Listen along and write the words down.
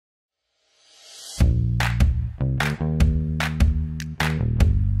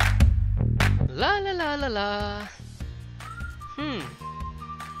La la la.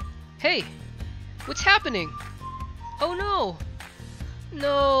 Hey, what's happening? Oh no!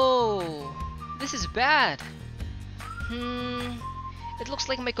 No! This is bad. It looks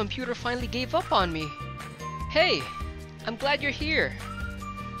like my computer finally gave up on me. Hey, I'm glad you're here.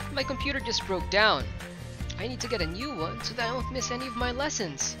 My computer just broke down. I need to get a new one so that I won't miss any of my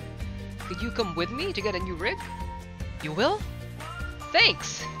lessons. Could you come with me to get a new rig? You will?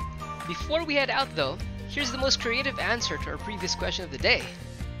 Thanks! Before we head out though, here's the most creative answer to our previous question of the day.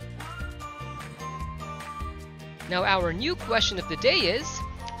 Now our new question of the day is,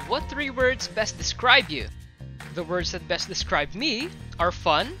 what 3 words best describe you? The words that best describe me are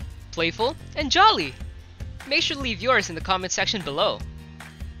fun, playful, and jolly. Make sure to leave yours in the comment section below.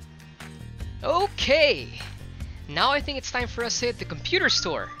 Okay, now I think it's time for us to hit the computer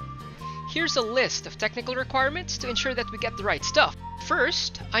store. Here's a list of technical requirements to ensure that we get the right stuff.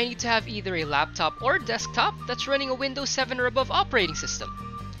 First, I need to have either a laptop or desktop that's running a Windows 7 or above operating system.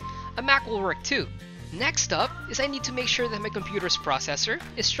 A Mac will work too. Next up is I need to make sure that my computer's processor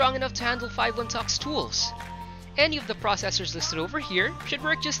is strong enough to handle 512's tools. Any of the processors listed over here should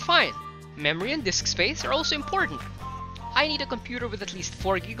work just fine. Memory and disk space are also important. I need a computer with at least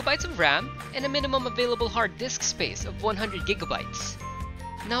 4 GB of RAM and a minimum available hard disk space of 100 GB.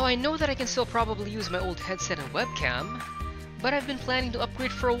 Now I know that I can still probably use my old headset and webcam, but I've been planning to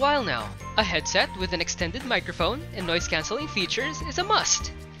upgrade for a while now. A headset with an extended microphone and noise cancelling features is a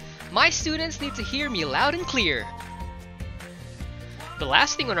must. My students need to hear me loud and clear. The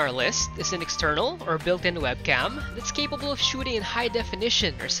last thing on our list is an external or built-in webcam that's capable of shooting in high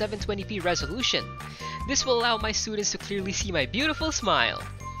definition or 720p resolution. This will allow my students to clearly see my beautiful smile.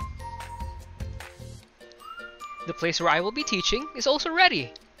 The place where I will be teaching is also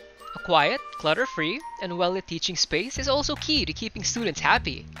ready. A quiet, clutter-free, and well-lit teaching space is also key to keeping students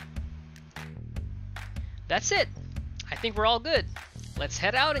happy. That's it. I think we're all good. Let's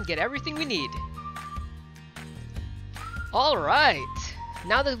head out and get everything we need. Alright,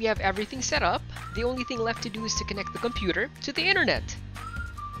 now that we have everything set up, the only thing left to do is to connect the computer to the internet.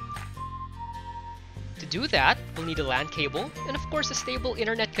 To do that, we'll need a LAN cable and of course a stable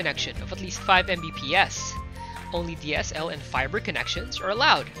internet connection of at least 5 Mbps. Only DSL and fiber connections are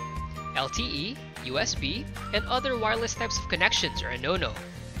allowed. LTE, USB, and other wireless types of connections are a no-no.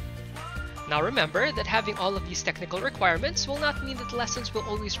 Now remember that having all of these technical requirements will not mean that lessons will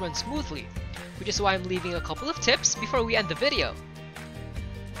always run smoothly, which is why I'm leaving a couple of tips before we end the video.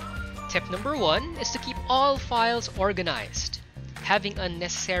 Tip number 1 is to keep all files organized. Having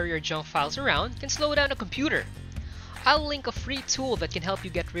unnecessary or junk files around can slow down a computer. I'll link a free tool that can help you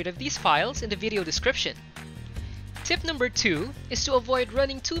get rid of these files in the video description. Tip number 2 is to avoid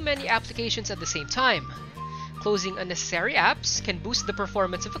running too many applications at the same time. Closing unnecessary apps can boost the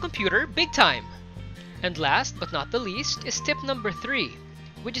performance of a computer big time. And last but not the least is tip number 3,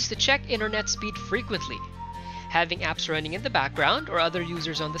 which is to check internet speed frequently. Having apps running in the background or other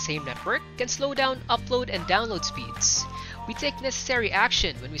users on the same network can slow down upload and download speeds. We take necessary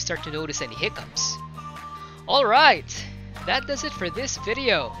action when we start to notice any hiccups. Alright, that does it for this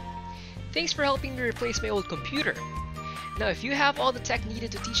video. Thanks for helping me replace my old computer. Now if you have all the tech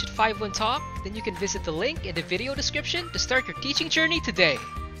needed to teach at 5-1 Talk, then you can visit the link in the video description to start your teaching journey today.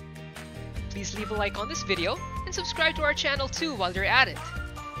 Please leave a like on this video and subscribe to our channel too while you're at it.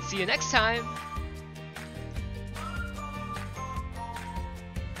 See you next time!